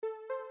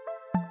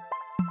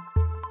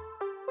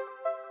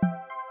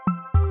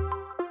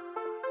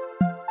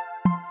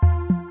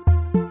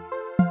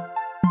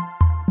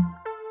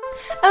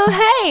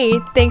Oh hey!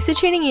 Thanks for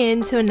tuning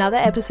in to another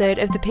episode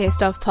of the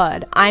Pierced Off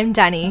Pod. I'm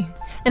Danny.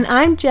 And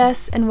I'm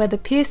Jess, and we're the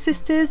Pierce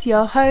Sisters,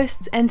 your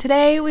hosts, and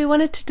today we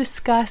wanted to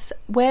discuss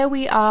where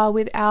we are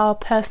with our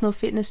personal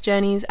fitness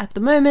journeys at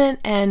the moment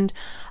and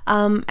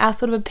our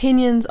sort of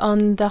opinions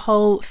on the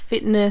whole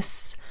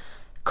fitness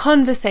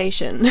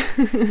conversation.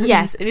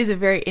 Yes, it is a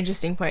very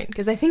interesting point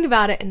because I think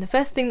about it and the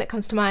first thing that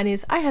comes to mind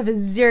is I have a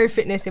zero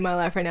fitness in my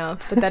life right now,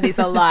 but that is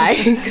a lie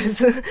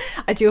because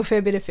I do a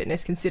fair bit of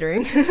fitness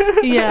considering.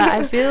 Yeah,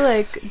 I feel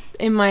like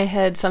in my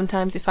head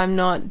sometimes if I'm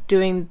not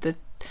doing the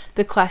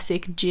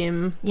classic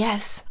gym,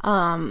 yes,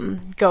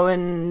 go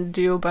and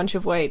do a bunch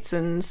of weights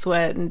and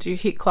sweat and do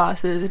HIIT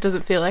classes, it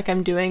doesn't feel like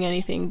I'm doing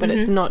anything, but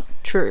it's not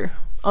true,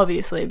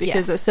 obviously,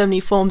 because there's so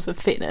many forms of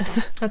fitness.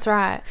 That's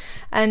right.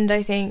 And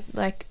I think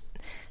like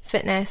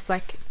fitness,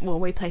 like, well,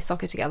 we play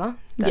soccer together.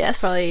 That's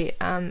probably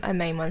a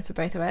main one for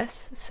both of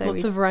us. So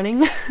lots of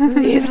running.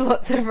 There's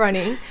lots of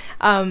running.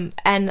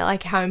 And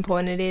like how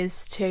important it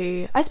is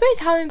to, I suppose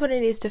how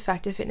important it is to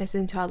factor fitness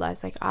into our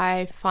lives. Like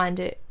I find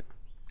it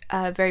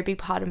a very big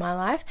part of my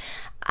life,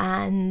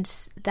 and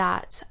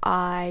that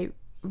I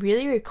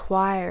really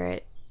require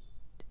it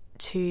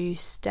to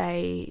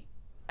stay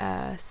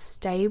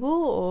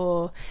stable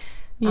or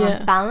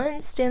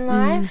balanced in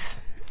life.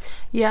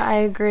 Yeah, I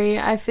agree.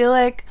 I feel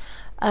like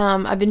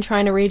I've been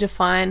trying to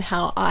redefine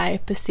how I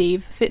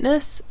perceive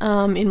fitness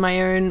in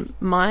my own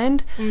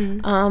mind.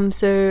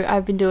 So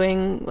I've been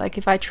doing, like,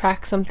 if I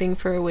track something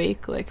for a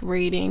week, like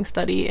reading,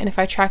 study, and if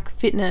I track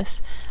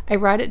fitness, I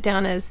write it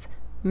down as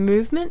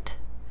movement.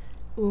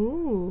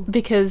 Ooh.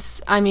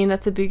 Because, I mean,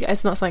 that's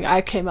it's not something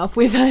I came up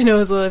with. I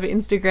know it's a lot of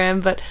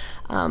Instagram, but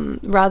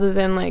rather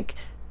than, like,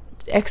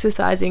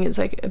 exercising, it's,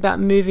 like, about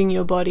moving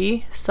your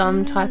body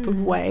some type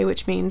of way,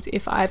 which means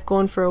if I've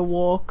gone for a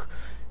walk,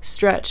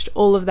 stretched,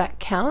 all of that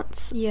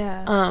counts.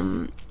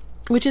 Yes.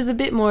 Which is a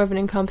bit more of an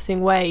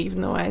encompassing way, even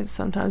though I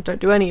sometimes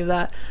don't do any of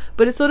that.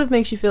 But it sort of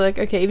makes you feel like,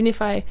 okay, even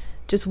if I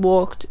just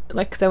walked,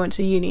 like, because I went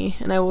to uni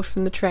and I walked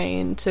from the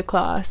train to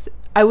class,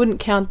 I wouldn't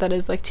count that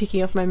as like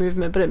ticking off my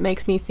movement, but it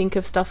makes me think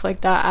of stuff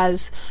like that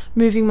as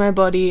moving my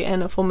body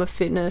and a form of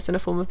fitness and a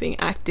form of being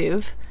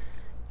active,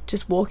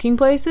 just walking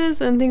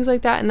places and things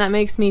like that, and that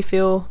makes me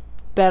feel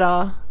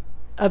better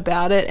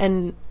about it.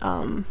 And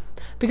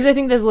because I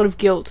think there's a lot of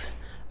guilt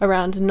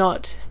around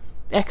not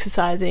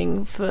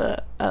exercising for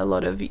a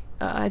lot of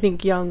I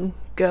think young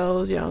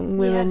girls, young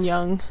women,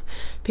 young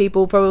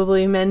people,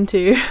 probably men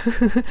too.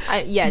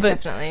 Yeah, but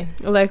definitely.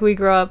 Like we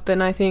grow up,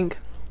 and I think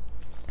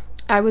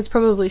I was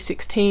probably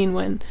 16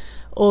 when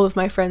all of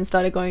my friends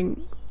started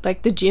going,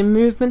 like the gym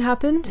movement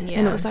happened,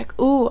 and it was like,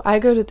 oh, I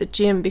go to the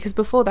gym, because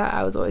before that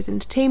I was always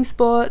into team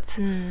sports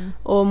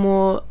or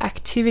more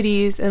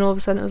activities, and all of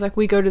a sudden it was like,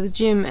 we go to the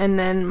gym, and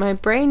then my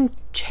brain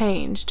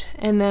changed,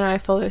 and then I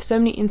follow so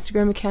many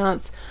Instagram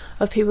accounts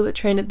of people that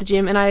train at the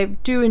gym, and I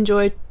do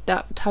enjoy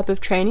that type of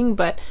training,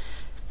 but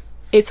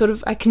it sort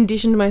of, I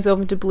conditioned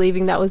myself into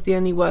believing that was the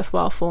only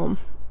worthwhile form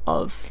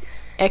of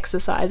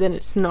exercise, and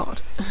it's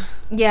not.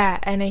 Yeah,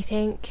 and I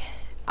think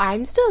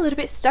I'm still a little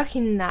bit stuck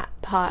in that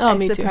part,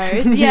 I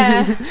suppose. Too.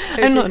 Yeah,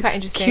 which is quite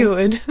interesting.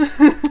 Cured.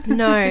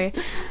 No,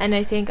 and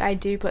I think I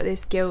do put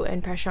this guilt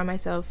and pressure on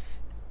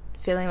myself,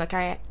 feeling like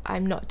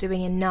I'm not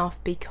doing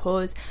enough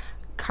because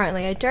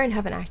currently I don't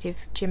have an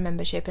active gym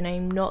membership and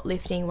I'm not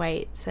lifting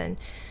weights and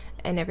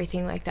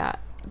everything like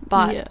that.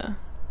 But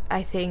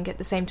I think at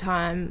the same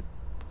time,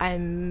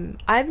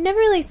 I've never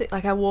really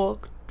like I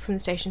walk from the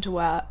station to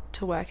work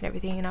and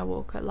everything, and I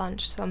walk at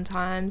lunch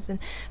sometimes,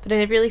 but I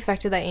never really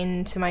factor that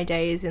into my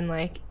days in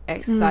like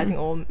exercising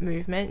or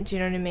movement. Do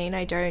you know what I mean?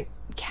 I don't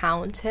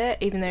count it,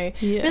 even though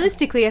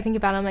realistically I think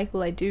about it, I'm like,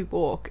 well, I do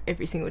walk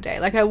every single day.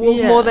 Like I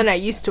walk more than I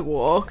used to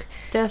walk.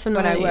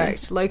 Definitely. When I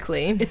worked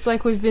locally. It's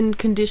like we've been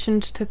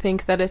conditioned to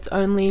think that it's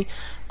only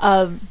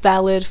a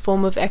valid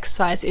form of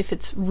exercise if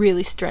it's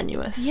really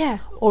strenuous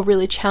or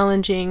really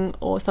challenging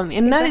or something,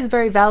 and that is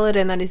very valid,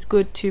 and that is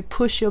good to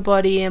push your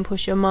body and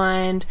push your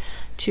mind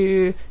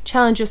to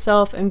challenge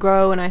yourself and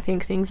grow. And I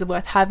think things are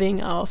worth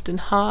having are often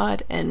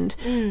hard, and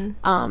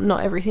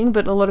not everything,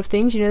 but a lot of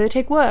things, you know, they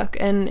take work,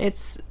 and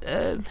it's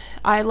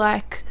I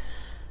like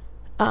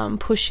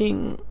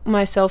pushing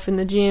myself in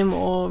the gym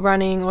or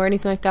running or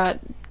anything like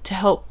that to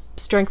help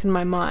strengthen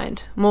my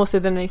mind more so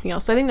than anything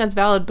else. So I think that's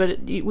valid,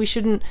 but we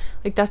shouldn't,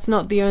 like, that's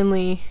not the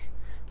only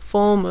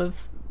form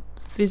of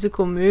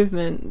physical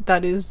movement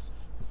that is,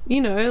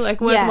 you know,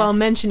 like worthwhile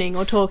mentioning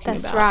or talking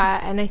about. That's right.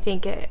 And I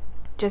think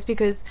just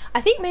because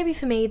I think maybe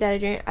for me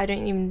that I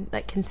don't even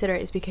like consider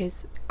it is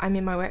because I'm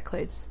in my work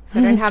clothes, so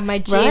I don't have my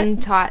gym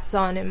tights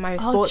on and my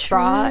sports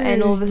bra,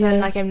 and all of a sudden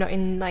like I'm not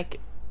in like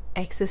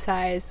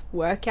exercise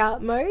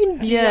workout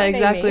mode. Yeah,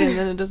 exactly. And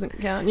then it doesn't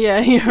count. Yeah,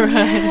 you're right.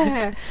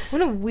 Yeah.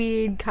 What a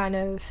weird kind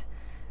of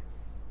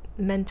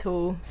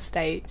mental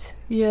state.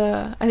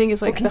 Yeah, I think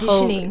it's like the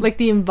whole, like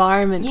the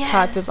environment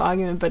type of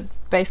argument, but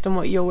based on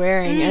what you're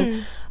wearing.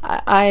 And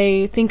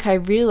I think I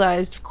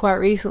realized quite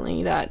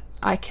recently that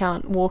I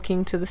count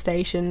walking to the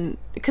station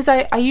because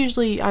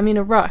I'm in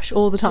a rush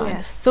all the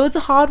time. So it's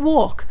a hard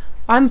walk.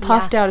 I'm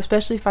puffed out,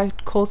 especially if I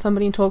call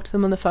somebody and talk to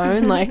them on the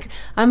phone. Like,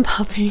 I'm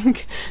puffing,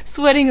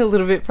 sweating a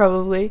little bit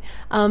probably.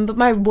 But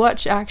my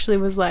watch actually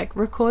was like,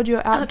 record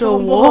your outdoor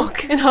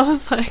walk. And I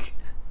was like,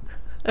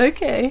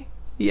 okay,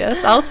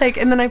 yes, I'll take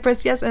it. And then I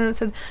pressed yes, and it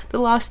said the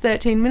last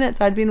 13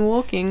 minutes I'd been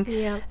walking.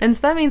 Yeah. And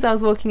so that means I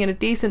was walking at a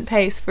decent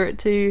pace for it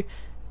to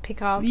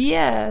pick up.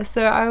 Yeah,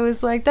 so I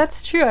was like,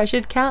 that's true, I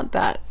should count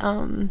that.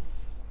 And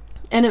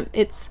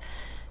it's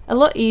a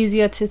lot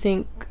easier to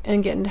think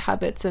and get into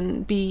habits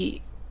and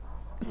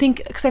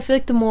think, because I feel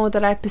like the more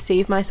that I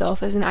perceive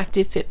myself as an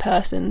active, fit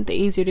person, the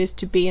easier it is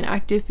to be an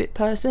active, fit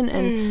person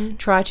and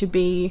try to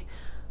be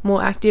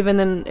more active. And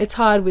then it's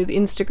hard with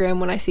Instagram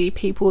when I see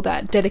people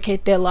that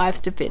dedicate their lives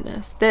to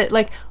fitness. That,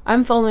 like,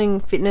 I'm following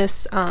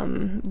fitness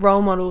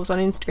role models on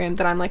Instagram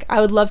that I'm like,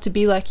 I would love to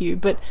be like you,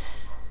 but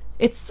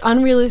it's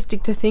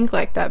unrealistic to think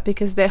like that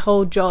because their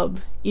whole job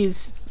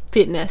is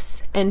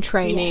fitness and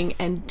training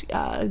and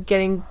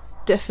getting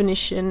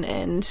definition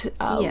and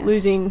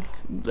losing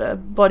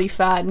body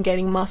fat and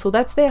gaining muscle.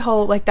 That's their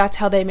whole, like, that's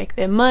how they make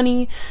their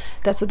money,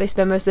 that's what they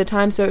spend most of their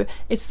time. So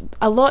it's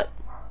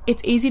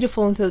easy to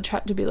fall into the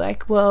trap to be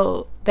like,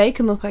 well, they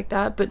can look like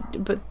that,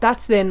 but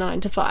that's their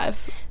 9 to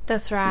 5.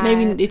 That's right.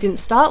 Maybe it didn't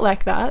start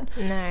like that.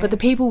 No. But the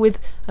people with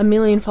 1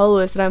 million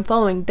followers that I'm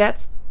following,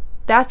 that's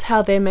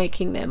how they're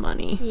making their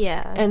money.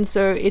 Yeah. And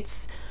so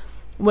it's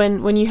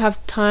when you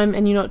have time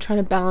and you're not trying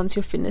to balance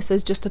your fitness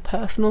as just a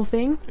personal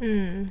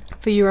thing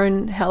for your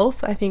own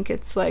health, I think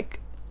it's like,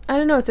 I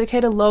don't know, it's okay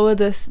to lower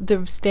the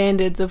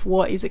standards of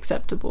what is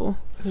acceptable.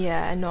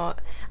 Yeah,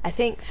 I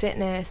think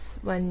fitness,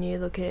 when you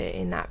look at it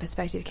in that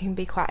perspective, can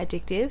be quite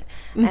addictive.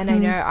 And I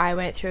know I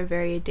went through a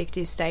very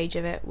addictive stage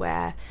of it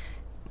where,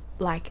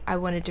 like, I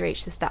wanted to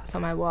reach the stats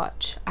on my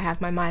watch. I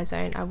have my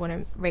MyZone. I want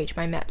to reach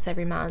my MEPS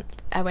every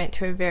month. I went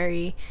through a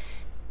very,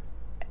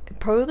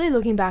 probably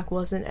looking back,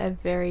 wasn't a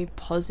very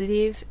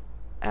positive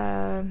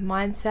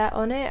mindset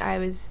on it. I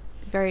was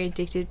very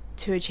addicted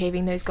to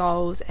achieving those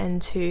goals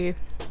and to,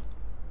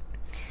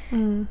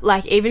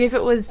 like, even if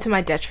it was to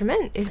my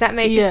detriment, if that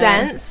makes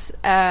sense.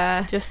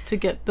 Just to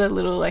get the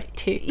little, like,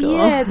 tick.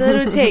 Yeah, the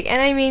little tick.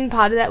 And I mean,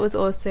 part of that was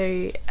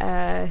also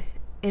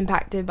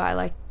impacted by,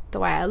 like, the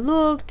way I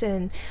looked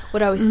and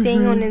what I was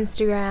seeing on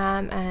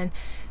Instagram and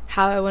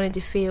how I wanted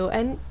to feel.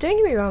 And don't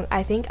get me wrong,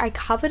 I think I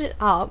covered it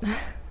up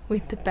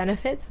with the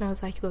benefits, and I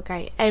was like, look,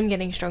 I am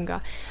getting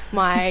stronger.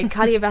 My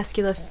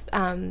cardiovascular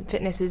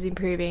fitness is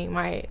improving.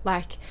 My,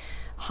 like,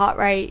 heart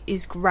rate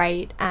is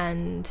great,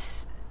 and,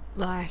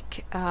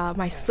 like,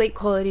 my sleep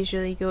quality is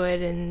really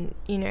good. And,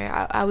 you know,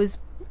 I was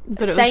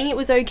saying it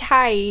was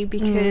okay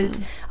because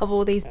of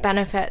all these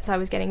benefits I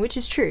was getting, which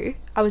is true.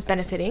 I was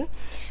benefiting,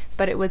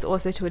 but it was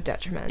also to a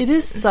detriment. It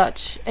is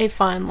such a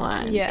fine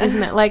line,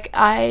 isn't it? Like,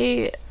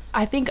 I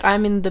think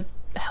I'm in the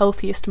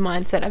healthiest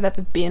mindset I've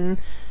ever been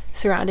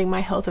surrounding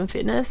my health and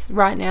fitness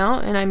right now,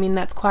 and I mean,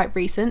 that's quite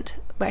recent,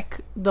 like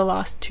the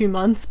last 2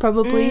 months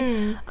probably.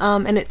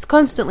 And it's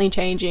constantly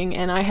changing,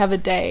 and I have a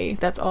day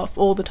that's off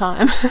all the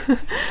time.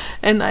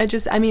 And I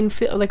mean,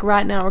 feel like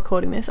right now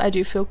recording this, I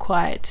do feel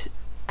quite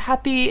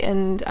happy,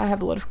 and I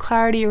have a lot of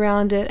clarity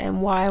around it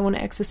and why I want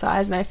to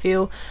exercise, and I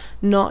feel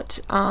not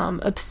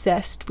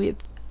obsessed with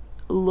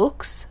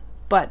looks,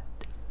 but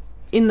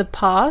in the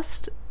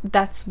past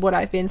that's what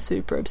I've been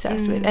super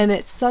obsessed with. And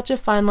it's such a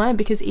fine line,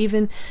 because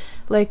even,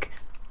 like,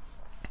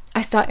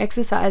 I start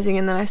exercising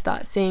and then I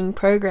start seeing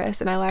progress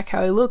and I like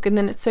how I look, and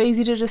then it's so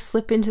easy to just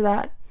slip into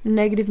that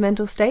negative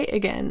mental state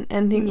again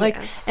and think like,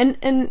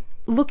 and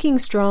looking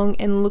strong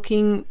and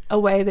looking a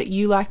way that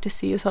you like to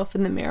see yourself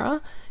in the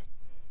mirror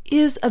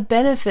is a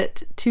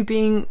benefit to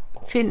being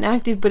fit and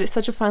active, but it's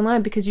such a fine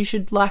line because you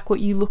should like what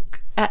you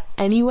look at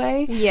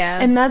anyway.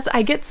 And that's,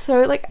 I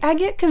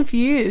get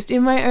confused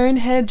in my own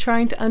head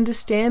trying to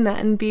understand that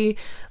and be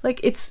like,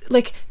 it's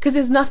like, because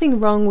there's nothing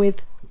wrong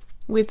with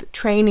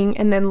training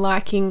and then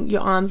liking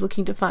your arms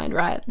looking defined,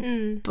 right?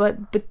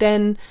 But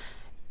then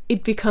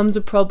it becomes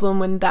a problem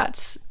when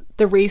that's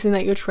the reason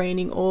that you're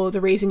training or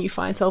the reason you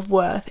find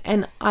self-worth.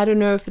 And I don't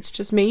know if it's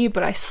just me,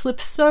 but I slip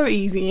so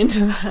easy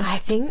into that. I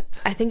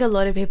think a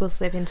lot of people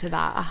slip into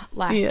that,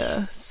 like,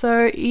 yeah,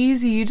 so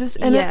easy. You just,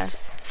 and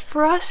it's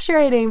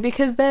frustrating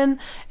because then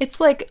it's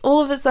like all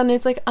of a sudden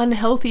it's like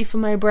unhealthy for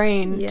my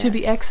brain to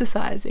be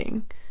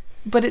exercising,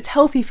 but it's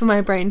healthy for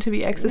my brain to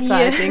be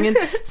exercising. And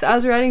so I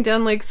was writing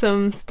down like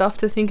some stuff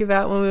to think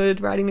about when we were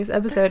writing this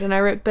episode, and I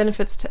wrote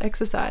benefits to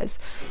exercise,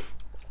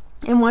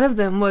 and one of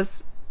them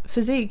was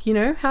physique, you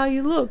know, how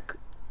you look.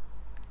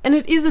 And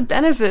it is a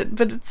benefit,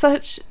 but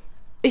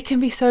it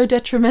can be so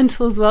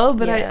detrimental as well.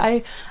 But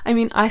I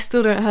mean, I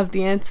still don't have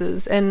the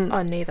answers. And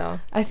neither.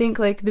 I think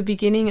like the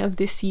beginning of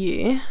this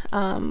year,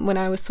 when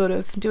I was sort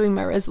of doing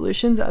my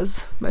resolutions,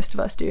 as most of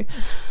us do,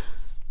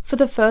 for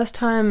the first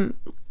time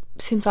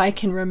since I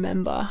can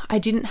remember, I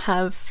didn't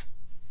have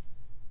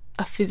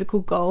a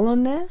physical goal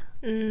on there.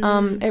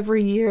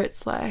 Every year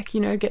it's like,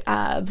 you know, get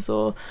abs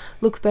or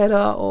look better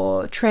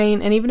or train,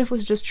 and even if it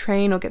was just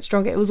train or get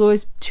stronger, it was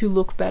always to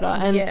look better.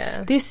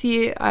 And this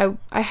year I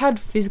had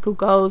physical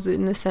goals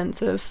in the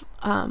sense of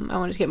I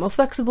wanted to get more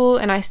flexible,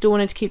 and I still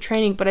wanted to keep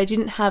training, but I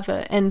didn't have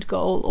an end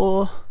goal,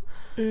 or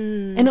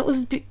and it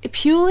was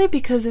purely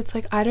because it's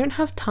like I don't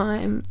have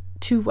time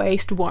to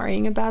waste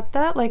worrying about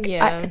that. Like,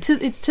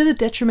 it's to the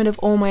detriment of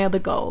all my other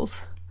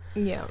goals.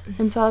 Yeah.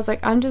 And so I was like,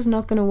 I'm just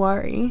not going to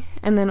worry.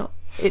 And then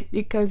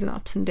it goes in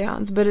ups and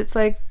downs. But it's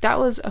like, that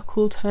was a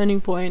cool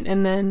turning point.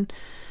 And then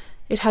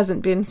it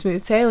hasn't been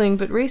smooth sailing.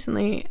 But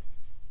recently,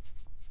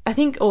 I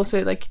think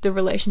also, like, the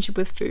relationship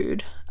with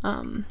food,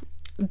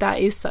 that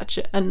is such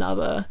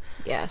another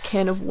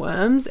can of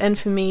worms. And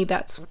for me,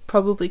 that's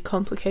probably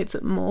complicates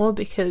it more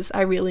because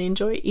I really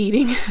enjoy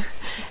eating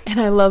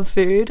and I love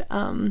food.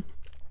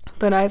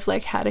 But I've,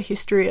 like, had a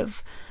history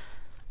of,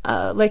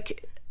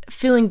 like,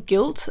 feeling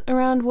guilt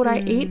around what I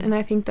eat, and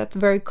I think that's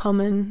very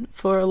common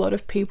for a lot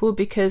of people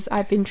because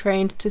I've been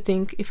trained to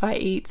think if I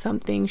eat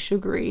something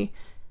sugary,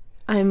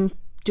 I'm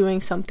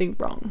doing something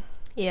wrong.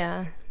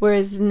 Yeah.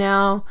 Whereas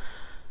now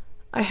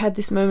I had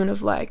this moment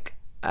of, like,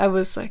 I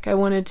was like, I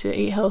wanted to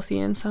eat healthy,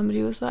 and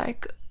somebody was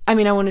like, I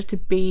mean, I wanted to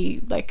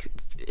be, like,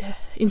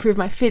 improve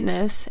my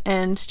fitness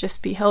and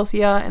just be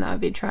healthier, and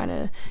I've been trying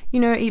to, you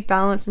know, eat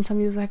balanced, and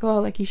somebody was like, oh,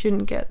 like, you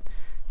shouldn't get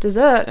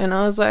dessert, and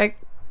I was like,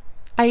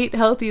 I eat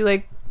healthy,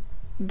 like,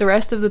 the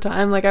rest of the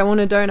time, like, I want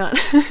a donut.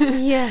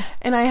 Yeah.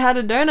 And I had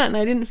a donut and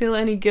I didn't feel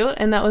any guilt,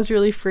 and that was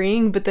really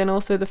freeing. But then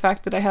also the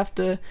fact that I have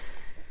to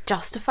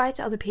justify it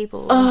to other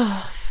people.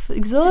 Oh,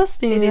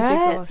 exhausting. It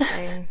right? is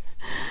exhausting.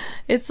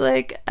 It's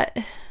like,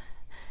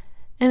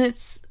 and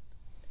it's,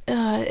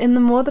 and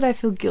the more that I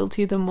feel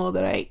guilty, the more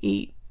that I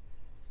eat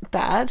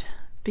bad,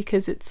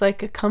 because it's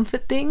like a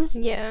comfort thing.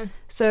 Yeah.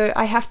 So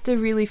I have to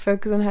really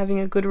focus on having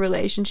a good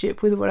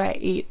relationship with what I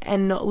eat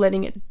and not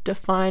letting it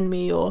define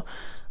me, or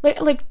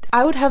like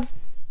I would have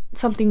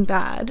something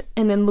bad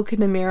and then look in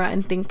the mirror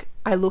and think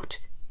I looked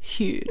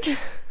huge.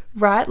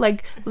 Right?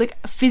 Like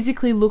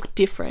physically look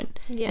different.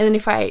 Yeah. And then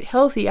if I ate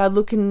healthy, I'd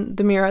look in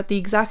the mirror at the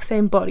exact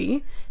same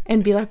body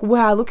and be like,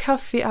 wow, look how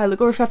fit I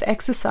look, or if I've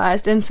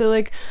exercised. And so,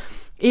 like,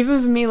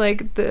 even for me,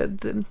 like,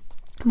 the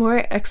more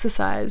I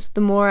exercise,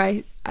 the more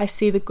I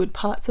see the good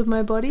parts of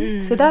my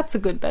body. So that's a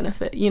good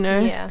benefit, you know?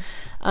 Yeah.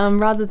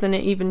 Rather than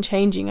it even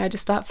changing, I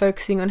just start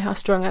focusing on how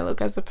strong I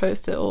look as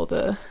opposed to all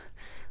the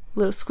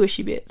little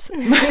squishy bits.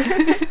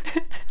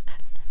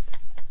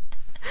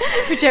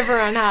 Which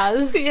everyone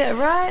has. Yeah,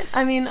 right?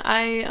 I mean,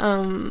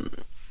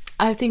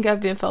 I think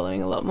I've been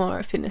following a lot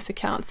more fitness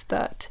accounts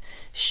that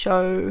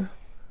show,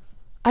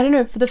 I don't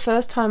know, for the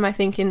first time I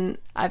think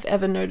I've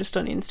ever noticed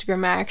on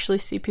Instagram, I actually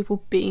see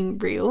people being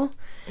real.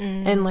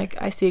 And, like,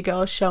 I see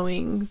girls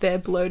showing their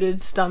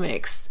bloated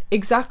stomachs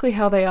exactly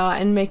how they are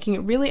and making it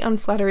really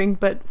unflattering,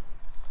 but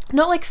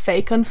not, like,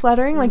 fake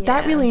unflattering. Like,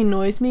 that really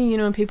annoys me, you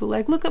know, when people are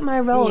like, look at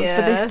my rolls,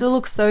 but they still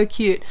look so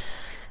cute.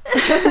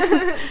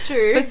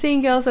 True. But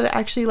seeing girls that are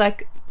actually,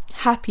 like,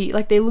 happy,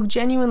 like, they look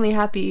genuinely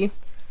happy,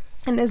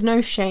 and there's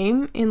no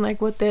shame in, like,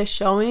 what they're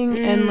showing,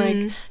 and,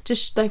 like,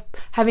 just, like,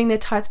 having their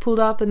tights pulled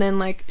up and then,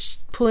 like,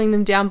 pulling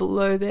them down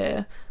below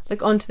their,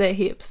 like, onto their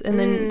hips, and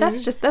then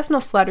that's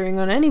not flattering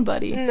on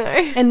anybody. No.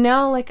 And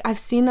now, like, I've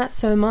seen that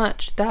so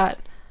much that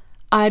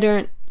I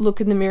don't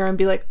look in the mirror and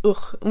be like,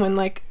 ugh, when,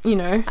 like, you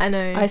know, I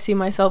know, I see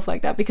myself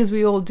like that, because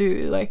we all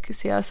do, like,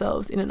 see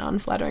ourselves in an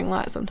unflattering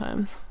light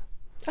sometimes.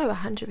 Oh,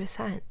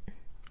 100%.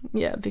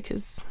 Yeah,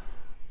 because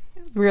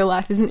real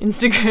life isn't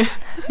Instagram.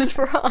 That's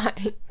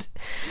right.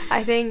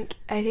 I think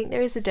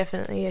there is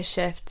definitely a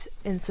shift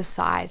in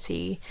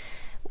society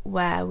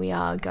where we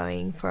are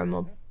going for a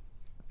more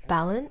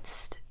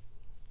balanced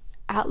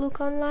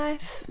outlook on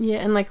life. Yeah,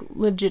 and, like,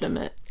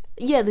 legitimate.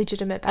 Yeah,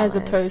 legitimate balance.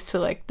 As opposed to,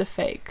 like, the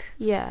fake.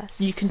 Yes.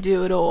 You can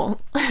do it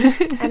all.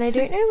 And I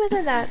don't know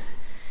whether that's,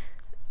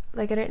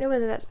 like,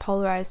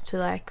 polarized to,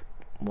 like,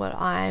 what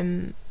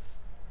I'm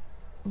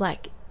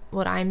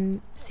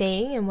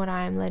seeing and what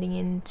I'm letting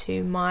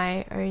into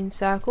my own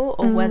circle,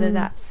 or whether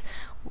that's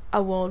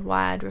a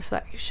worldwide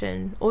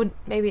reflection, or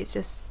maybe it's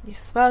just New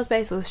South Wales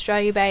based or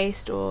Australia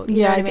based, or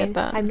you know what I mean? Get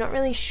that. I'm not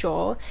really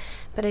sure,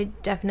 but I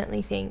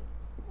definitely think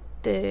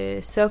the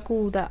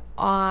circle that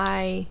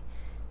I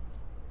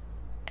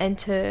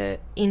enter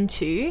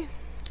into,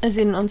 as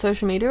in on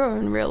social media or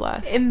in real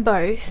life? In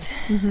both.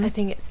 I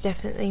think it's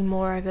definitely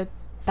more of a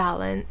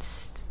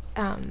balanced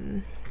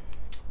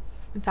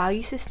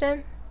value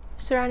system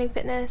surrounding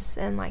fitness,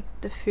 and, like,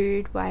 the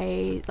food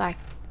way, like,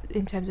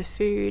 in terms of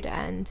food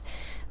and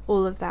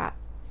all of that,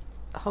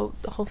 the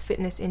whole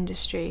fitness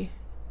industry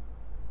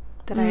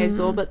that I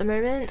absorb at the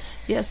moment.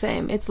 Yeah,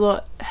 same. It's a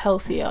lot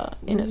healthier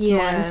in its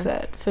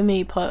mindset for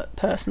me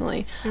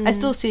personally. I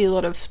still see a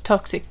lot of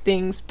toxic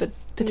things, but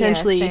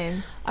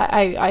potentially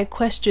I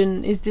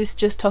question, is this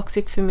just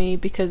toxic for me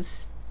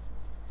because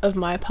of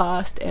my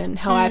past and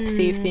how I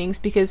perceive things?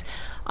 Because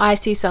I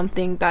see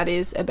something that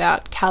is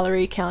about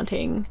calorie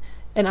counting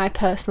and I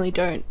personally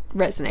don't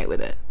resonate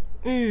with it.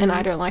 And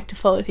I don't like to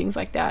follow things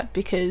like that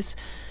because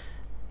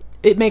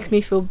it makes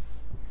me feel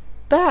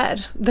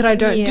bad that I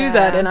don't do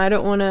that, and I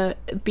don't want to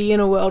be in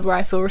a world where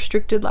I feel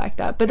restricted like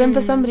that. But then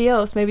for somebody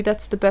else, maybe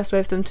that's the best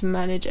way for them to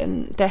manage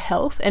their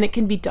health, and it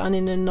can be done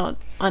in a not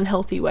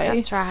unhealthy way.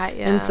 That's right,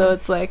 yeah. And so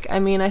it's like, I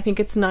mean, I think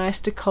it's nice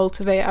to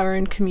cultivate our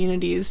own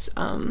communities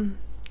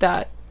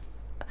that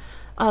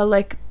are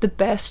like the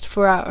best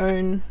for our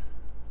own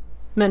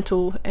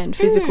mental and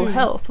physical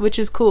health, which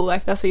is cool.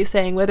 Like, that's what you're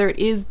saying, whether it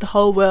is the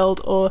whole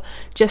world or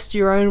just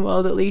your own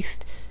world, at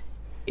least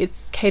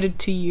it's catered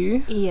to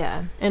you.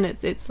 Yeah. And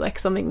it's like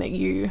something that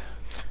you...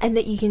 And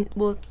that you can...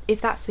 Well,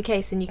 if that's the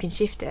case, then you can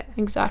shift it.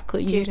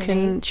 Exactly. You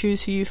can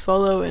choose who you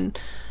follow, and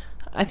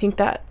I think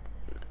that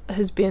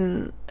has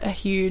been a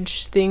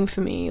huge thing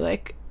for me,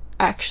 like,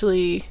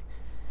 actually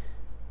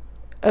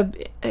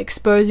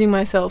exposing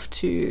myself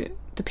to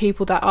the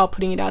people that are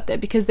putting it out there,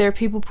 because there are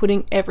people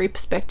putting every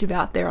perspective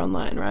out there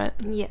online, right?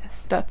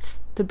 Yes.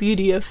 That's the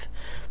beauty of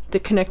the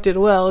connected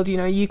world. You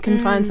know, you can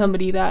find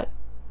somebody that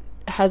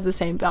has the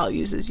same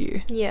values as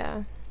you.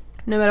 Yeah.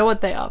 No matter what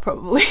they are,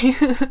 probably.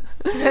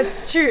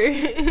 That's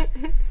true.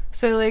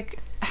 So, like,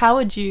 how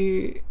would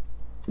you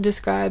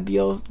describe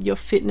your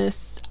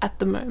fitness at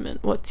the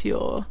moment? What's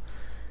your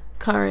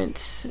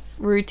current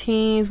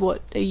routines?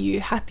 What are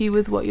you happy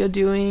with what you're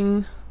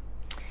doing?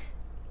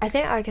 I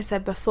think, like I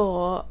said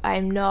before, I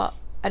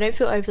don't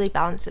feel overly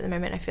balanced at the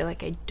moment. I feel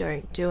like I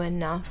don't do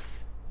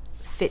enough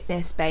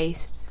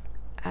fitness-based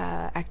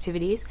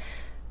activities.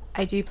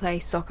 I do play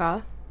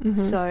soccer,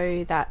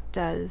 so that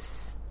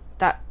is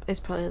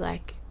probably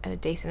like a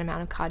decent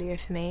amount of cardio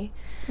for me.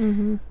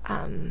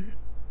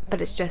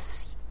 But it's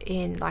just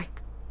in like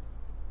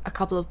a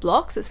couple of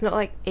blocks. It's not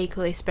like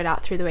equally spread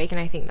out through the week,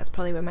 and I think that's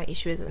probably where my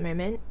issue is at the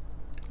moment.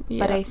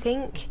 But I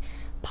think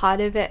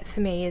part of it for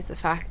me is the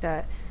fact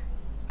that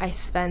I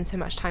spend so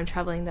much time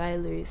traveling that I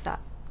lose that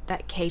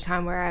key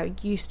time where I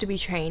used to be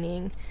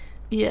training,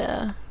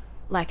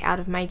 like,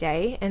 out of my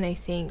day. And I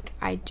think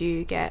I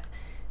do get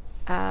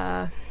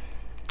I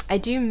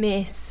do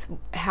miss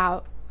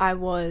how I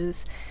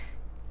was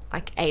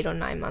like 8 or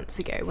 9 months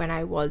ago, when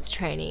I was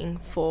training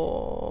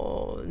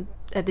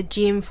at the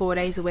gym 4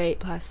 days a week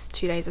plus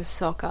 2 days of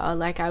soccer.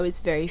 Like, I was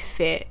very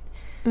fit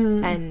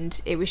and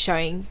it was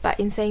showing. But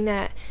in saying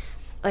that,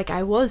 like,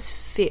 I was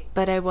fit,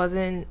 but I was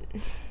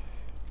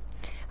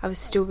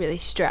still really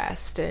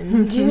stressed,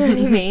 and do you know what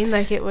I mean?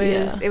 Like, it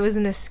was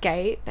an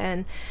escape.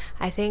 And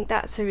I think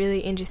that's a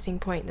really interesting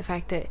point, the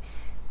fact that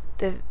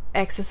the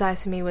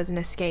exercise for me was an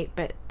escape,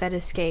 but that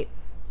escape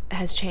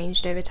has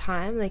changed over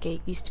time. Like,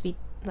 it used to be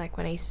like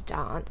when I used to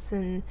dance,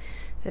 and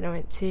then I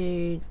went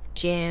to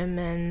gym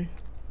and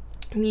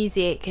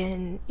music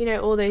and, you know,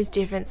 all those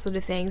different sort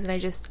of things, and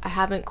I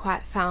haven't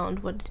quite found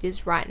what it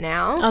is right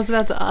now. I was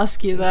about to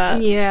ask you that.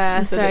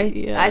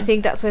 I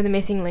think that's where the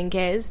missing link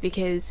is,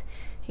 because,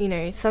 you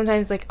know,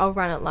 sometimes, like, I'll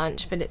run at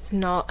lunch, but it's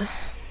not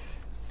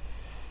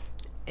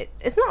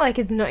like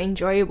it's not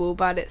enjoyable,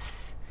 but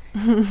it's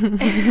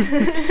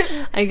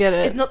I get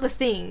it. It's not the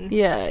thing.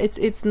 Yeah,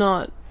 it's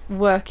not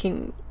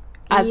working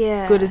as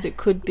good as it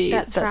could be.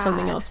 That's right.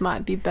 Something else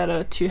might be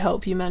better to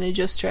help you manage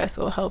your stress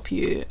or help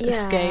you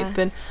escape.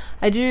 And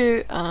I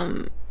do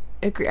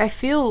agree. I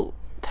feel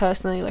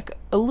personally like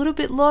a little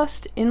bit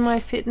lost in my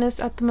fitness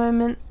at the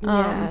moment.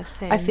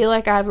 Same. I feel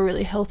like I have a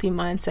really healthy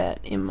mindset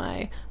in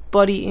my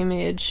body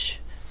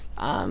image,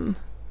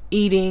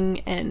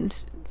 eating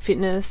and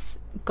fitness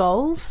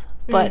goals,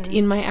 but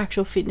in my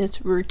actual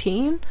fitness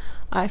routine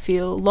I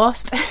feel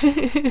lost.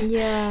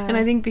 And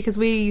I think because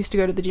we used to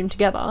go to the gym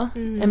together,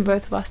 and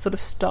both of us sort of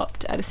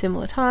stopped at a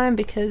similar time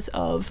because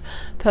of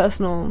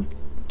personal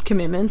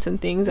commitments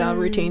and things, our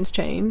routines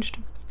changed.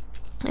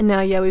 And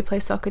now we play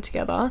soccer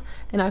together,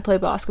 and I play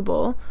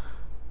basketball,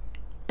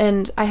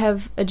 and I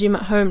have a gym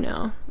at home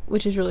now,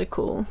 which is really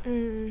cool.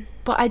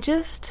 But I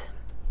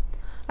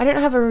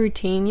don't have a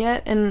routine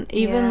yet. And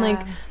even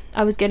like,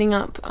 I was getting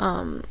up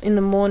in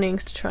the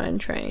mornings to try and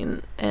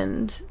train,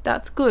 and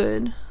that's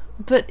good,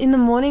 but in the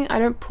morning I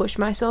don't push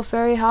myself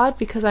very hard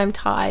because I'm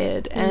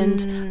tired,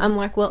 and I'm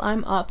like, well,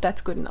 I'm up,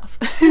 that's good enough.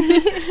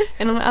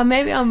 And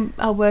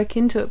I'll work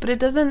into it, but it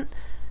doesn't,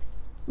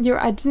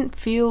 I didn't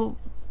feel,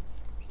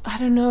 I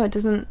don't know,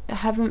 I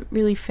haven't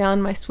really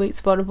found my sweet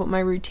spot of what my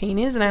routine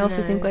is. And I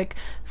also think like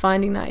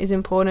finding that is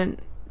important,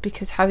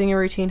 because having a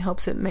routine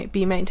helps it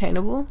be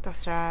maintainable.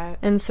 That's right.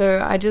 And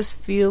so I just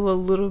feel a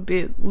little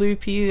bit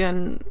loopy,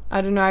 and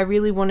I don't know, I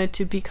really wanted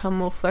to become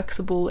more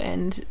flexible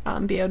and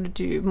be able to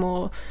do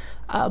more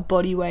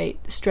body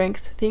weight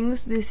strength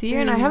things this year.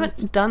 And I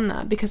haven't done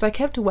that because I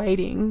kept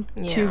waiting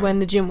to when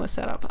the gym was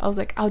set up. I was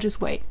like, I'll just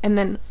wait. And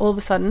then all of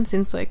a sudden,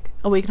 since like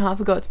a week and a half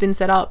ago, it's been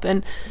set up,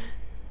 and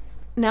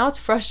now it's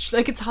frustrating.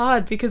 Like, it's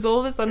hard because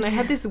all of a sudden I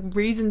had this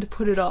reason to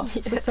put it off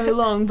for so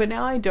long, but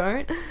now I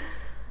don't.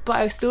 But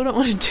I still don't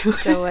want to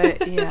do it.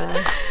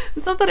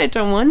 It's not that I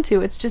don't want to,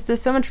 it's just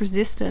there's so much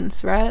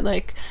resistance, right?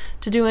 Like,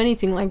 to do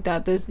anything like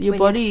that, there's your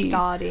body you're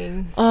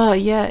starting. Oh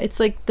yeah, it's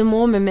like the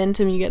more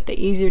momentum you get,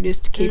 the easier it is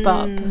to keep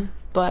up.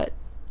 But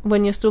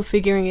when you're still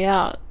figuring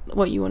out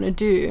what you want to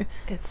do,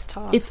 it's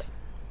tough.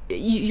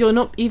 you're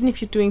not, even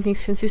if you're doing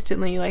things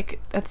consistently, like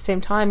at the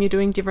same time you're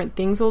doing different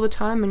things all the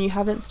time and you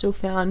haven't still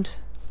found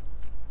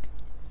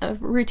a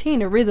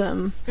routine, a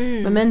rhythm,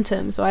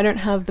 momentum. So I don't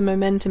have the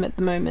momentum at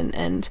the moment,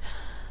 and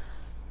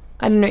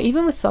I don't know,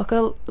 even with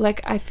soccer,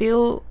 like I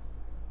feel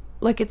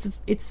like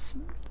it's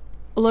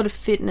a lot of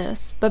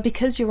fitness, but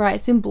because you're right,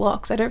 it's in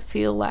blocks, I don't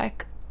feel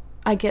like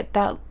I get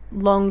that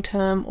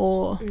long-term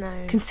or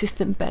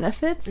consistent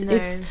benefits.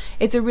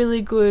 It's a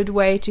really good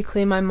way to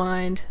clear my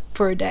mind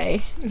for a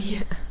day,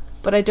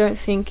 but I don't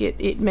think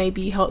it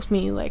maybe helps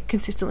me like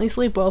consistently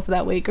sleep well for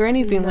that week or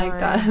anything like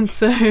that.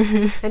 So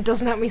it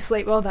doesn't help me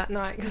sleep well that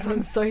night because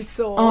I'm so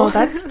sore. Oh,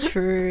 that's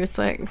true. It's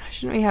like I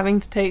shouldn't be having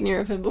to take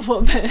Nurofen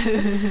before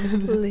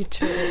bed.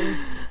 Literally.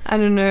 I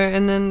don't know.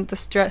 And then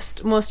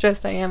the more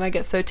stressed I am, I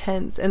get so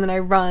tense, and then I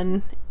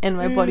run and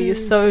my body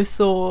is so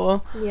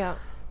sore. Yeah.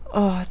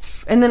 Oh,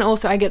 and then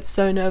also I get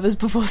so nervous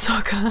before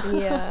soccer.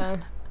 Yeah.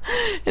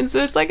 And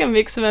so it's like a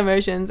mix of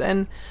emotions,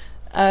 and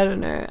I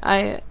don't know.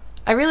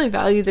 I really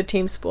value the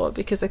team sport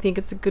because I think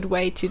it's a good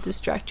way to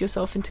distract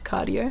yourself into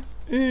cardio.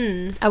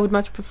 I would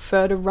much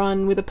prefer to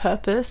run with a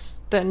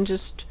purpose than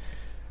just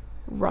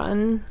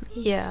run.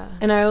 Yeah.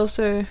 And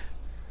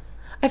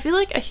I feel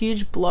like a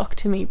huge block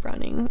to me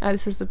running,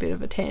 this is a bit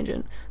of a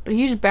tangent, but a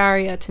huge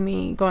barrier to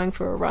me going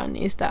for a run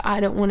is that I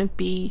don't want to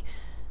be,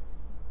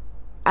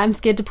 I'm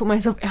scared to put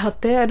myself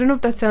out there. I don't know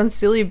if that sounds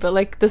silly, but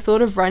like the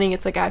thought of running,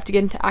 it's like I have to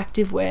get into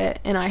active wear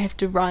and I have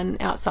to run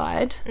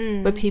outside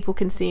where people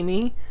can see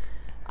me.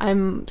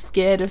 I'm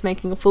scared of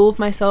making a fool of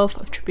myself,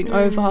 of tripping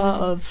over,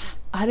 of,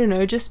 I don't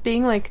know, just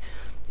being like,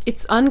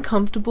 it's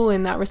uncomfortable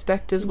in that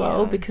respect as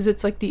well because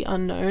it's like the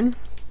unknown.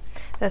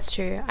 That's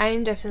true.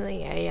 I'm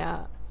definitely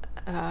a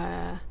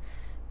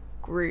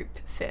group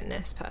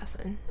fitness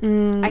person.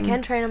 I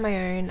can train on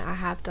my own. I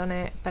have done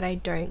it, but I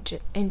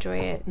don't enjoy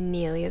it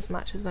nearly as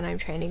much as when I'm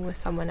training with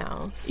someone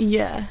else.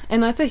 Yeah,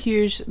 and that's a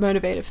huge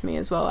motivator for me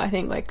as well. I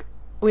think like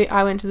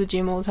I went to the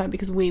gym all the time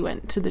because we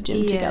went to the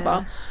gym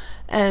together,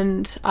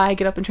 and I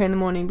get up and train in the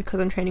morning because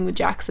I'm training with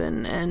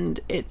Jackson, and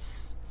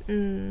it's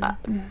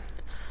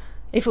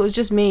if it was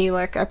just me,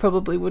 like I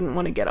probably wouldn't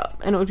want to get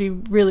up and it would be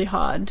really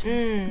hard.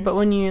 But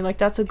when you like,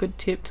 that's a good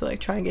tip to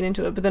like try and get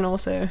into it. But then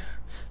also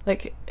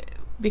like,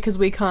 because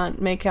we can't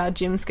make our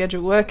gym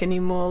schedule work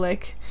anymore,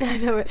 like I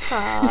know it's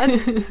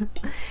hard.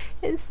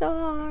 It's so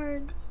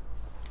hard.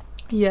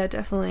 Yeah,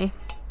 definitely.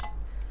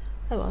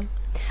 Oh well.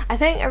 I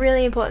think a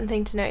really important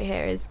thing to note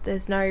here is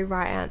there's no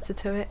right answer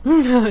to it.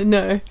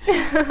 No.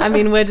 I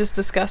mean, we're just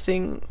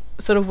discussing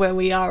sort of where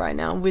we are right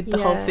now with the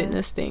whole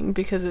fitness thing,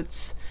 because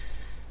it's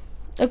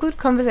a good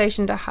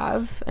conversation to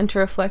have and to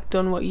reflect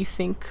on what you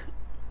think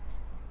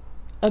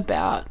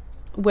about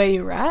where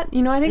you're at.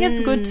 You know, I think it's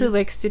good to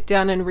like sit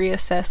down and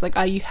reassess, like,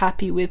 are you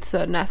happy with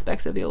certain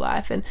aspects of your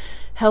life? And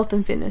health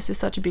and fitness is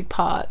such a big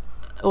part,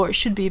 or it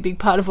should be a big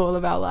part of all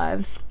of our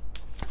lives,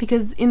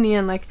 because in the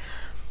end, like,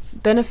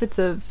 benefits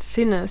of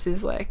fitness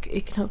is like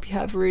it can help you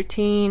have a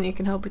routine, it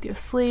can help with your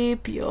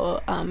sleep,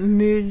 your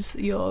moods,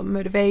 your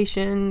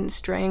motivation,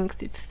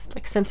 strength,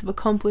 like sense of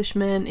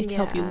accomplishment. It can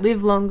help you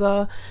live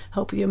longer,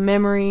 help with your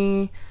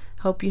memory,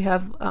 help you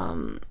have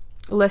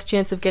less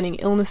chance of getting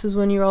illnesses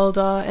when you're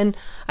older. And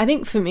I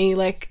think for me,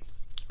 like,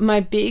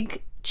 my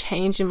big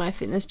change in my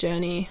fitness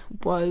journey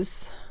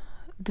was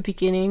the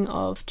beginning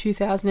of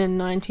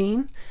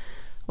 2019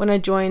 when I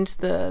joined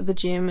the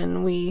gym,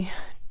 and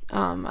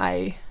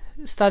I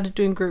started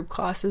doing group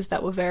classes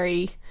that were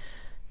very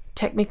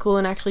technical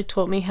and actually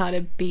taught me how to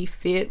be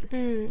fit.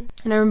 And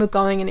I remember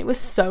going, and it was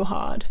so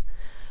hard.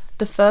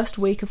 The first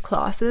week of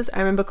classes, I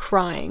remember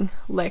crying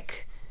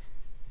like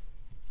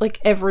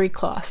every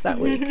class that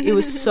week. It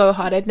was so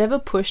hard. I'd never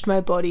pushed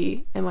my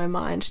body and my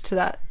mind to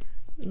that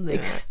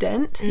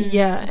extent.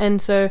 Yeah.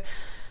 And so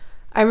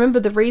I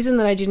remember the reason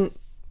that I didn't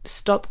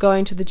stop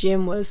going to the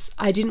gym was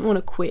I didn't want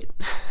to quit.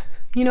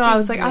 You know, I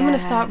was like, I'm going to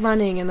start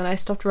running, and then I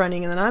stopped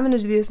running, and then I'm going to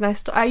do this, and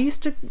I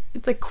used to,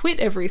 it's like, quit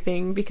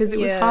everything because it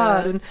was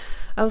hard, and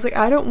I was like,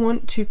 I don't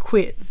want to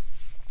quit.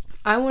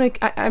 I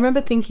remember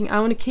thinking,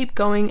 I want to keep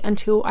going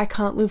until I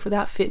can't live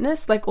without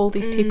fitness, like all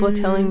these people are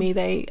telling me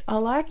they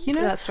are like, you know.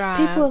 That's right.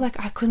 People are like,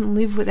 I couldn't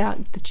live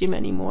without the gym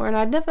anymore, and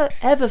I'd never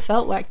ever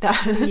felt like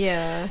that.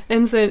 Yeah.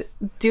 And so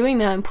doing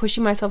that and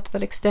pushing myself to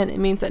that extent, it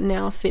means that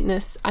now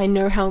fitness, I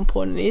know how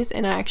important it is,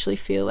 and I actually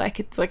feel like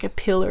it's like a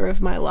pillar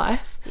of my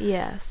life.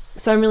 Yes.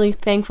 So I'm really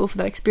thankful for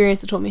that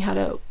experience. It taught me how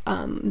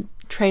to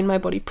train my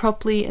body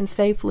properly and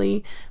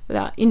safely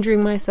without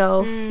injuring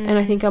myself. And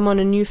I think I'm on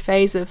a new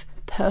phase of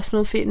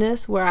personal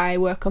fitness where I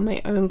work on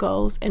my own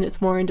goals, and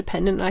it's more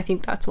independent, and I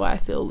think that's why I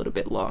feel a little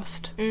bit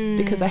lost,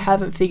 because I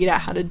haven't figured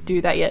out how to do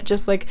that yet.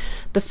 Just like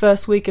the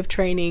first week of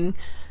training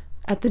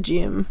at the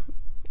gym,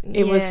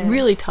 it was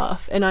really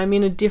tough, and I'm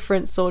in a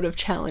different sort of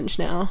challenge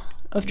now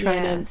of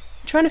trying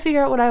to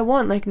figure out what I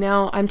want. Like,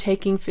 now I'm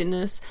taking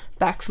fitness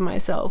back for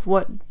myself.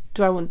 What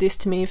do I want this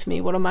to mean for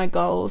me? What are my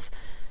goals?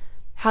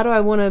 How do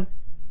I want to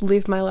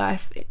live my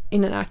life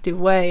in an active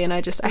way? And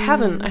I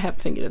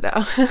haven't figured it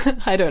out.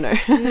 I don't know.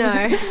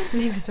 No,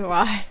 neither do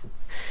I.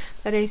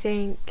 But I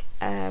think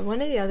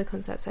one of the other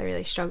concepts I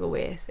really struggle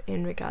with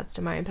in regards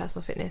to my own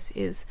personal fitness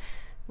is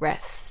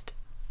rest.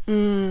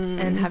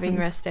 And having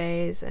rest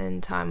days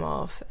and time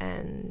off,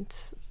 and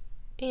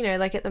you know,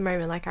 like at the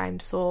moment, like I'm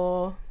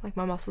sore, like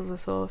my muscles are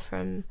sore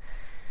from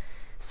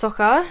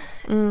soccer,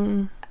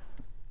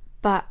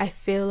 but I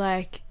feel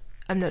like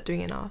I'm not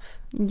doing enough.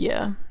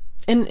 Yeah.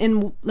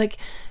 And like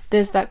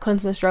there's that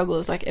constant struggle,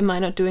 is like, am I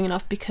not doing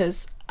enough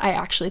because I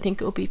actually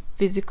think it will be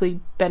physically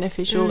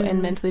beneficial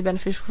and mentally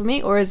beneficial for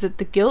me, or is it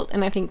the guilt?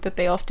 And I think that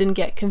they often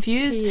get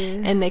confused,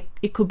 and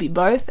it could be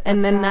both.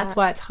 And then that's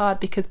why it's hard,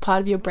 because part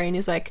of your brain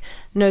is like,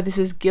 no, this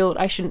is guilt,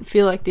 I shouldn't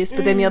feel like this,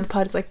 but then the other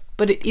part is like,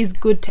 but it is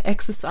good to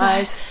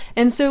exercise.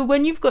 And so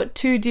when you've got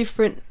two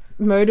different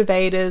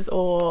motivators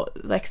or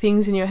like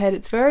things in your head,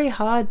 it's very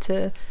hard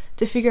to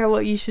figure out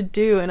what you should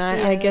do. And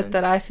I get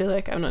that. I feel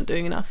like I'm not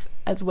doing enough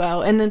as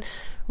well. And then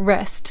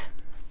rest,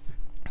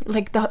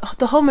 like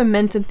the whole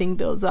momentum thing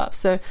builds up.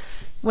 So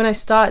when I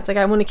start, it's like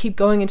I want to keep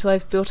going until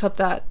I've built up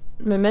that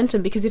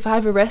momentum, because if I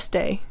have a rest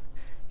day,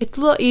 it's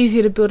a lot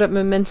easier to build up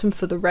momentum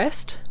for the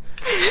rest.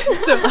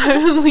 So I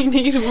only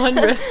need one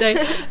rest day,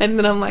 and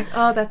then I'm like,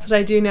 oh, that's what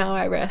I do now,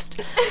 I rest.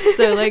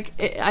 So like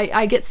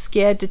I get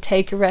scared to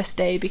take a rest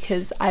day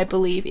because I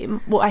believe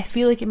I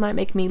feel like it might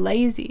make me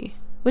lazy,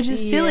 which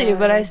is silly,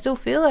 but I still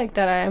feel like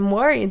that. I'm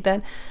worried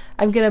that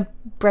I'm gonna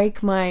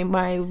break my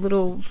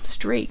little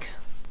streak.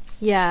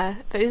 Yeah,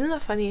 but isn't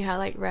it funny how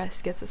like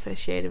rest gets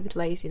associated with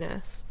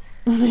laziness?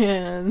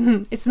 Yeah,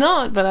 it's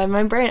not, but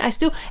my brain, I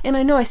see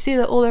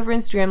that all over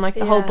Instagram, like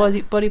the whole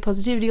body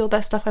positivity, all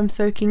that stuff I'm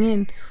soaking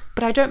in,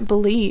 but I don't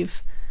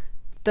believe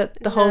that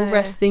the whole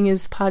rest thing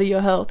is part of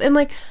your health. And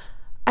like,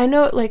 I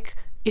know like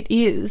it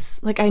is,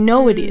 like I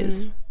know it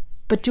is,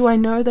 but do I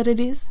know that it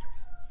is?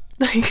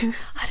 Like,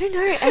 I don't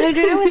know, and I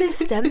don't know where this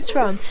stems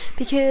from,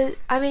 because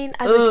I mean,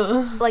 as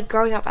like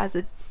growing up as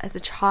a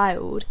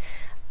child,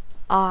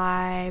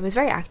 I was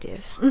very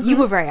active. You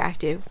were very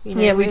active. You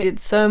know, yeah, we did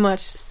so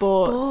much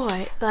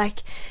sport.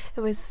 Like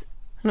it was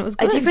good.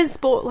 A different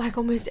sport like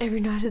almost every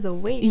night of the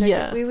week.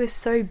 Like, we were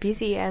so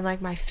busy, and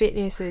like my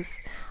fitness was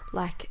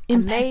like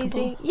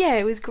amazing. Yeah,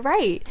 it was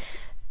great.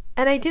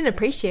 And I didn't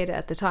appreciate it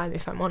at the time,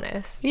 if I'm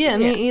honest. Yeah,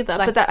 me either.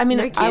 Like, but that, I mean,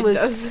 I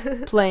was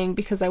playing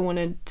because I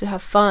wanted to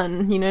have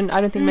fun. You know,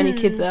 I don't think many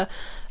kids are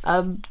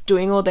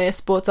doing all their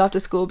sports after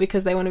school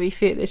because they want to be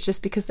fit. It's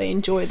just because they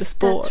enjoy the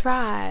sports. That's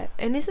right.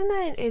 And isn't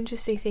that an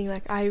interesting thing?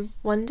 Like, I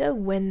wonder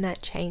when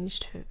that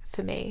changed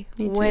for me.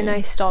 When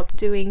I stopped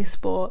doing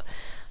sport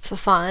for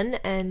fun.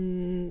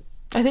 And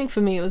I think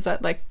for me it was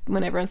that, like,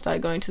 when everyone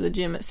started going to the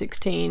gym at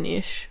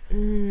 16-ish,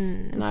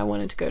 and I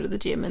wanted to go to the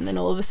gym, and then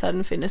all of a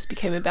sudden fitness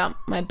became about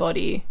my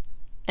body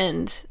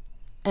and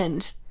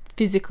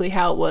physically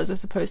how it was,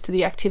 as opposed to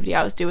the activity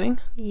I was doing.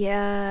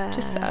 Yeah.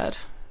 Just sad.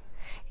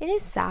 It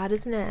is sad,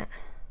 isn't it?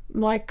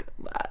 Like,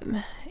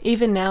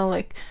 even now,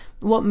 like,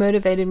 what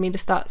motivated me to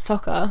start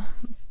soccer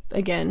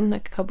again,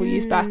 like a couple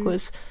years back,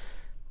 was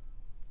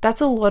that's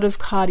a lot of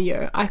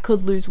cardio. I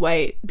could lose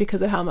weight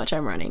because of how much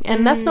I'm running,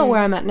 and that's not where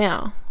I'm at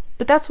now.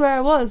 But that's where I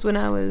was when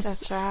I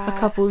was a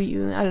couple,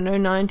 I don't know,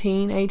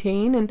 19,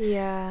 18. And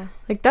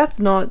like,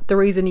 that's not the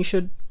reason you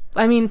should,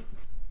 I mean,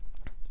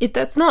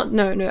 that's not,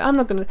 no, I'm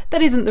not going to,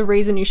 that isn't the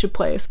reason you should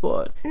play a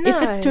sport. No.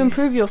 If it's to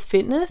improve your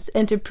fitness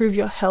and to improve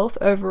your health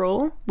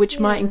overall,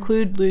 which might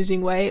include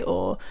losing weight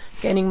or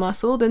gaining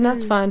muscle, then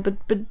that's fine. But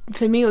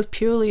for me, it was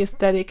purely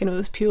aesthetic, and it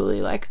was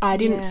purely like, I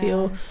didn't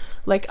feel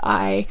like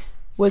I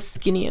was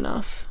skinny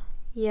enough.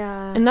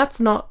 Yeah. And that's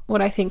not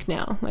what I think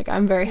now. Like,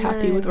 I'm very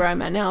happy with where I'm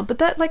at now. But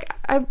that, like,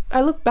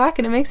 I look back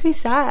and it makes me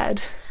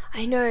sad.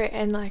 I know,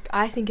 and like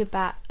I think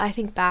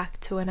back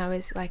to when I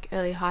was like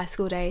early high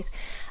school days,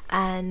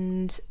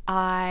 and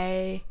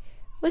I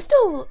was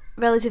still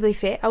relatively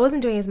fit. I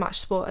wasn't doing as much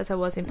sport as I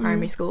was in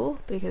primary school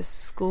because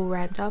school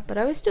ramped up, but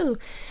I was still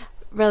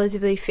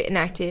relatively fit and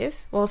active.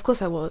 Well, of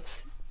course I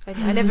was.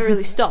 I never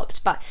really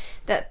stopped, but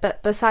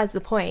besides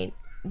the point,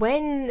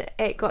 when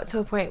it got to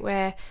a point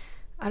where,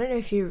 I don't know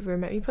if you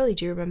remember, you probably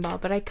do remember,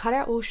 but I cut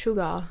out all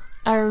sugar.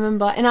 I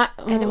remember, and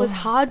it was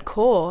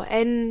hardcore.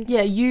 And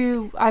yeah,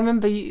 I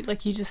remember you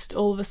just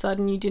all of a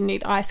sudden you didn't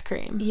eat ice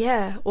cream.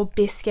 Yeah, or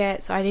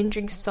biscuits. I didn't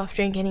drink soft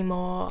drink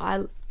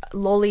anymore.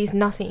 Lollies,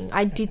 nothing.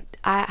 I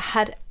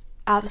had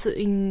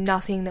absolutely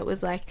nothing that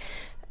was like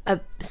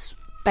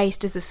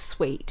based as a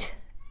sweet.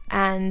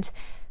 And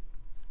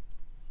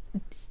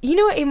you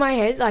know what, in my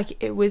head,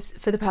 like, it was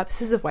for the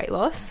purposes of weight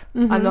loss.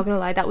 I'm not gonna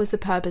lie, that was the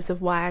purpose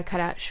of why I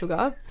cut out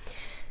sugar.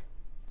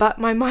 But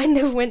my mind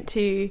never went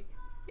to,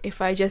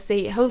 if I just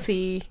eat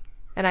healthy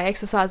and I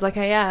exercise like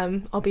I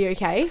am, I'll be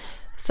okay.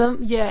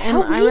 And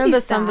I remember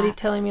somebody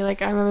telling me,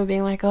 like, I remember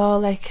being like, oh,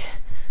 like,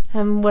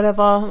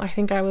 whatever. I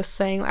think I was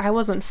saying, like, I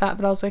wasn't fat,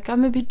 but I was like,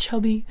 I'm a bit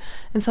chubby.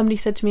 And somebody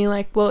said to me,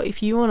 like, well,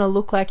 if you want to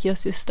look like your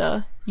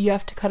sister, you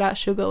have to cut out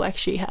sugar like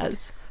she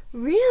has.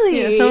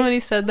 Really? Yeah, somebody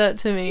said that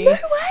to me. No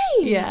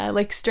way! Yeah,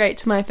 like, straight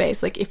to my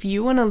face. Like, if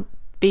you want to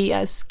be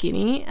as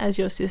skinny as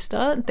your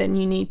sister, then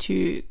you need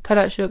to cut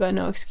out sugar,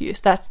 no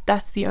excuse. That's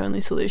the only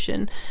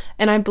solution.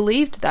 And I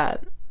believed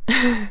that.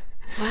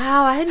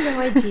 Wow, I had no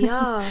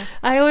idea.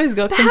 I always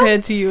got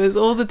compared to you as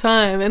all the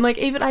time. And, like,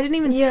 even I didn't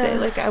even say,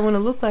 like, I want to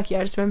look like you.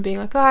 I just remember being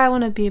like, oh, I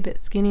want to be a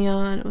bit skinnier.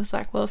 And it was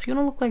like, well, if you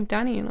want to look like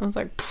Danny. And I was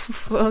like,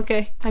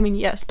 okay. I mean,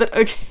 yes, but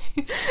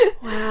okay.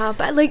 Wow.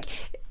 But, like,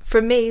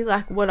 for me,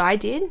 like, what I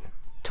did,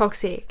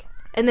 toxic.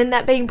 And then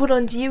that being put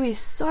onto you is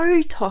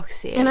so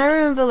toxic. And I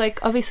remember, like,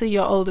 obviously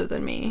you're older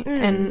than me.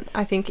 And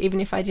I think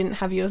even if I didn't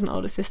have you as an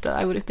older sister,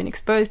 I would have been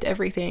exposed to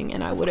everything.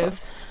 And I would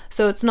have.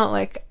 So it's not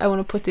like I want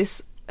to put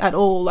this at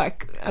all.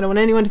 Like, I don't want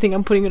anyone to think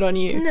I'm putting it on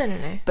you.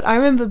 No. But I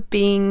remember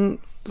being,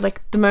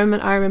 like, the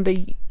moment I remember,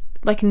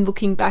 like, in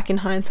looking back in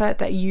hindsight,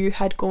 that you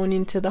had gone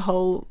into the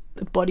whole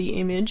body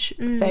image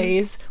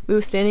phase. We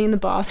were standing in the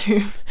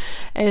bathroom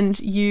and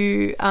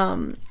you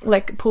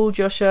like pulled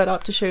your shirt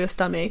up to show your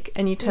stomach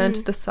and you turned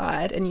to the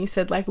side and you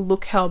said, like,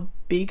 look how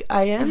big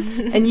I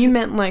am. And you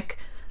meant like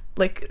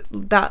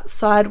that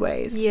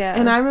sideways. Yeah.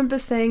 And I remember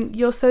saying,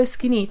 you're so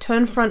skinny,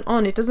 turn front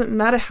on. It doesn't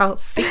matter how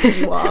thick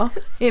you are.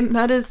 It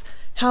matters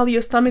how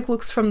your stomach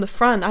looks from the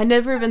front. I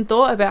never even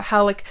thought about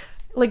how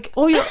like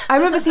all your, I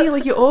remember thinking,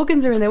 like, your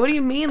organs are in there. What do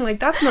you mean? Like,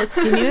 that's not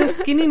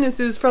skinniness. Skinniness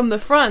is from the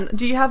front.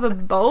 Do you have a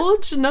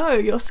bulge? No,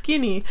 you're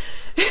skinny.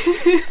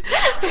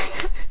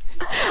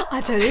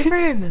 I don't even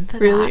remember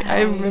really, that.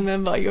 I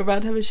remember you were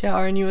about to have a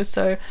shower and you were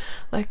so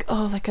like,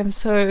 oh, like, I'm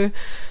so,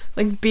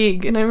 like,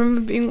 big. And I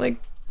remember being like,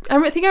 I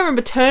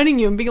remember turning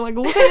you and being like,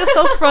 look at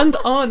yourself front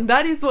on.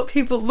 That is what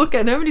people look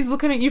at. Nobody's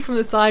looking at you from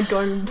the side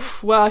going,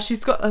 wow,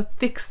 she's got a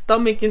thick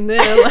stomach in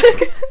there.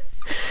 Like,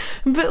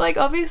 but, like,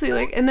 obviously,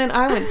 like, and then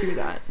I went through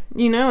that,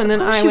 you know, and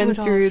then I went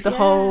through the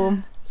whole,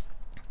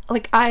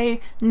 like, I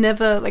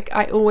never, like,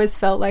 I always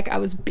felt like I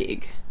was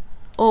big.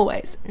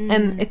 Always.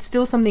 And it's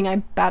still something I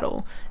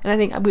battle. And I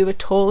think we were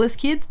tall as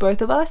kids,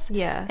 both of us.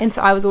 Yes. And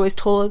so I was always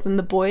taller than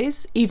the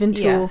boys, even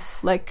till,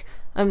 like,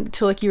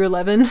 till, like, year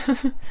 11.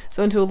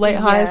 So until late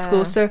high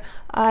school. So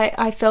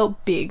I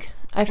felt big.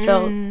 I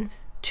felt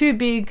too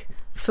big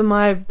for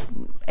my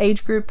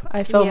age group.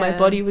 I felt my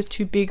body was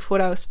too big for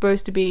what I was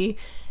supposed to be.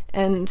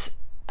 And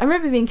I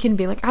remember being a kid and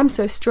being like, I'm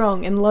so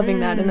strong, and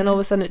loving that. And then all of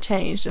a sudden it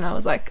changed and I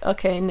was like,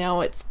 okay,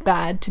 now it's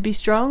bad to be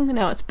strong.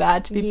 Now it's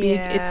bad to be big.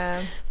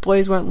 It's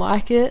boys won't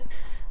like it.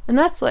 And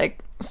that's, like,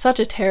 such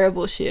a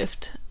terrible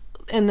shift.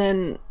 And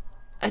then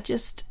I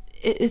just,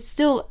 it's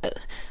still,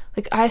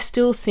 like, I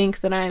still think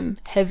that I'm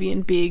heavy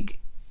and big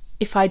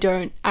if I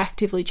don't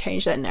actively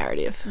change that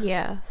narrative.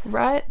 Yes.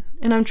 Right?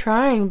 And I'm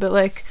trying, but,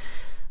 like,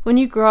 when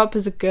you grow up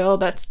as a girl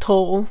that's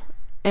tall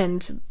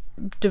and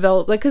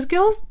develop, like, because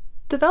girls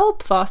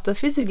develop faster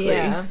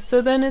physically,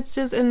 so then it's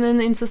just, and then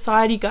in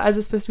society guys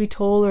are supposed to be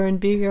taller and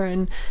bigger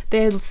and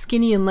they're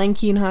skinny and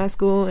lanky in high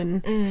school,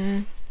 and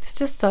it's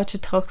just such a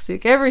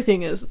toxic,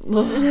 everything is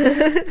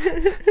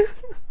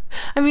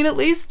I mean, at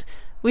least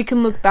we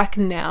can look back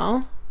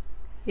now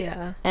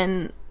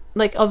and,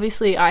 like,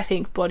 obviously I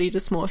think body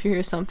dysmorphia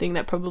is something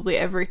that probably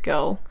every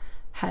girl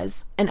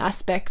has an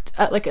aspect,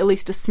 like, at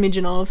least a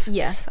smidgen of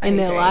in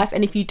their life.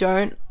 And if you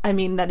don't, I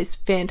mean, that is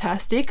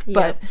fantastic,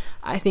 but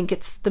I think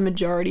it's the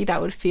majority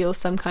that would feel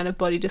some kind of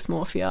body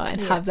dysmorphia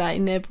and have that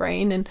in their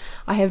brain. And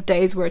I have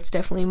days where it's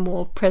definitely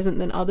more present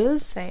than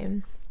others.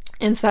 Same.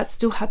 And so that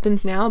still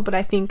happens now, but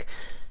I think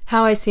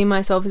how I see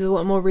myself is a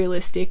lot more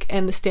realistic,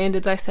 and the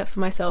standards I set for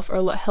myself are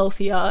a lot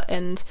healthier.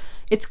 And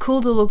it's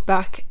cool to look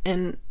back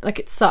and, like,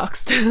 it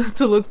sucks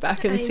to look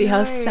back and see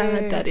how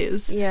sad that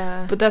is.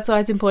 Yeah. But that's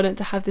why it's important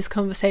to have this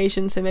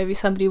conversation, so maybe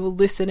somebody will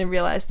listen and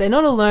realise they're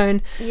not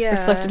alone,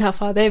 reflect on how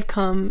far they've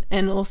come,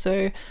 and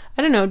also,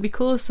 I don't know, it'd be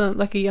cool if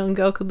like a young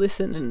girl could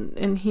listen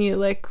and hear,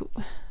 like,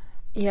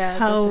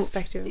 how, the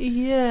perspective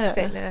of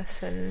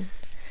fitness and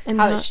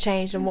how it's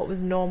changed and what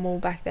was normal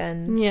back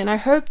then. Yeah, and I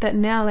hope that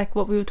now, like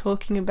what we were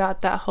talking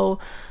about, that whole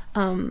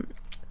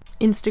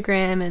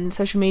Instagram and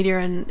social media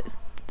and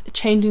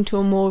changing to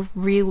a more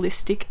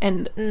realistic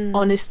and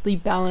honestly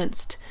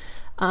balanced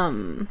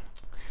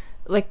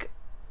like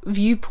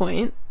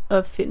viewpoint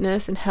of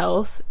fitness and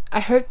health,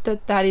 I hope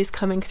that that is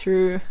coming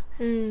through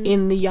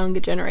in the younger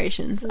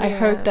generations. I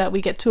hope that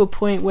we get to a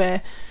point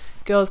where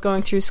girls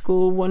going through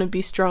school want to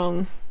be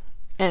strong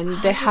and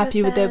they're 100%.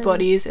 Happy with their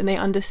bodies, and they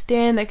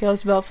understand that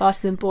girls develop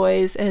faster than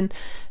boys, and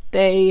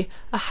they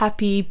are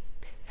happy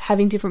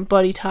having different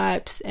body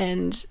types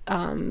and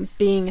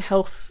being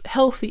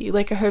healthy.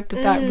 Like, I hope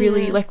that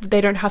really, like,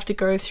 they don't have to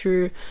go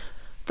through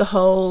the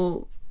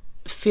whole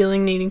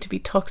feeling needing to be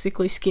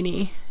toxically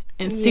skinny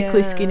and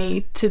sickly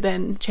skinny to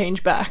then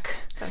change back.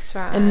 That's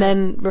right. And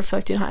then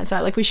reflect in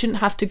hindsight. Like, we shouldn't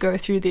have to go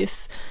through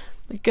this,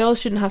 like,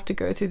 girls shouldn't have to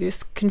go through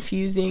this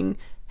confusing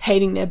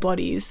hating their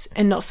bodies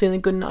and not feeling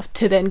good enough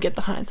to then get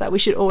the hindsight. We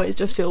should always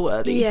just feel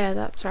worthy. Yeah,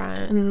 that's right.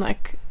 And,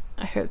 like,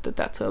 I hope that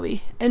that's where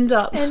we end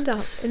up in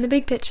the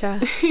big picture.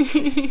 At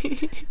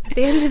the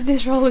end of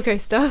this roller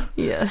coaster.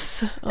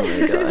 Yes. Oh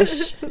my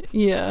gosh.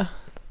 Yeah.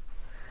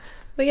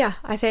 But yeah,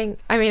 I think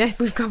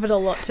we've covered a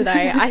lot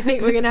today. I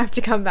think we're gonna have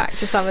to come back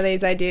to some of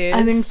these ideas.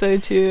 I think so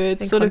too.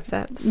 It's sort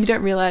concepts. You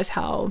don't realize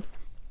how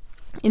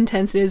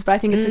intense it is, but I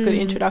think it's a good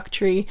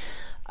introductory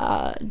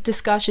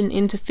discussion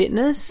into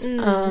fitness.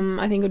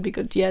 I think it would be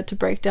good, to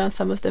break down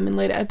some of them in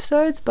later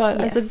episodes, but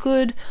as a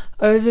good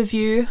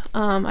overview,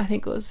 I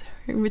think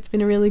it's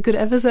been a really good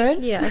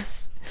episode.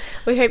 Yes.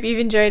 We hope you've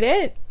enjoyed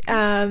it.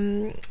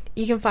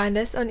 You can find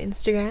us on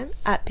Instagram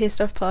at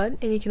PissedOffPod,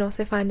 and you can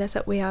also find us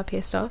at We Are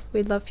Pissed Off.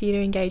 We'd love for you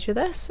to engage with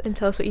us and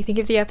tell us what you think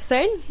of the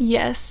episode.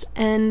 Yes,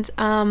 and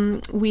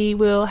we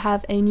will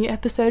have a new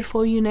episode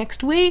for you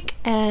next week,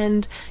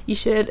 and you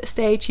should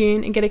stay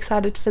tuned and get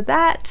excited for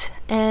that.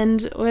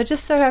 And we're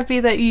just so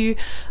happy that you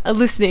are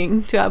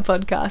listening to our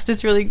podcast.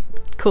 It's really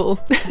cool.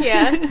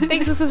 Yeah,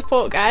 thanks for the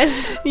support,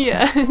 guys.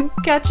 Yeah,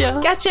 catch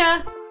ya.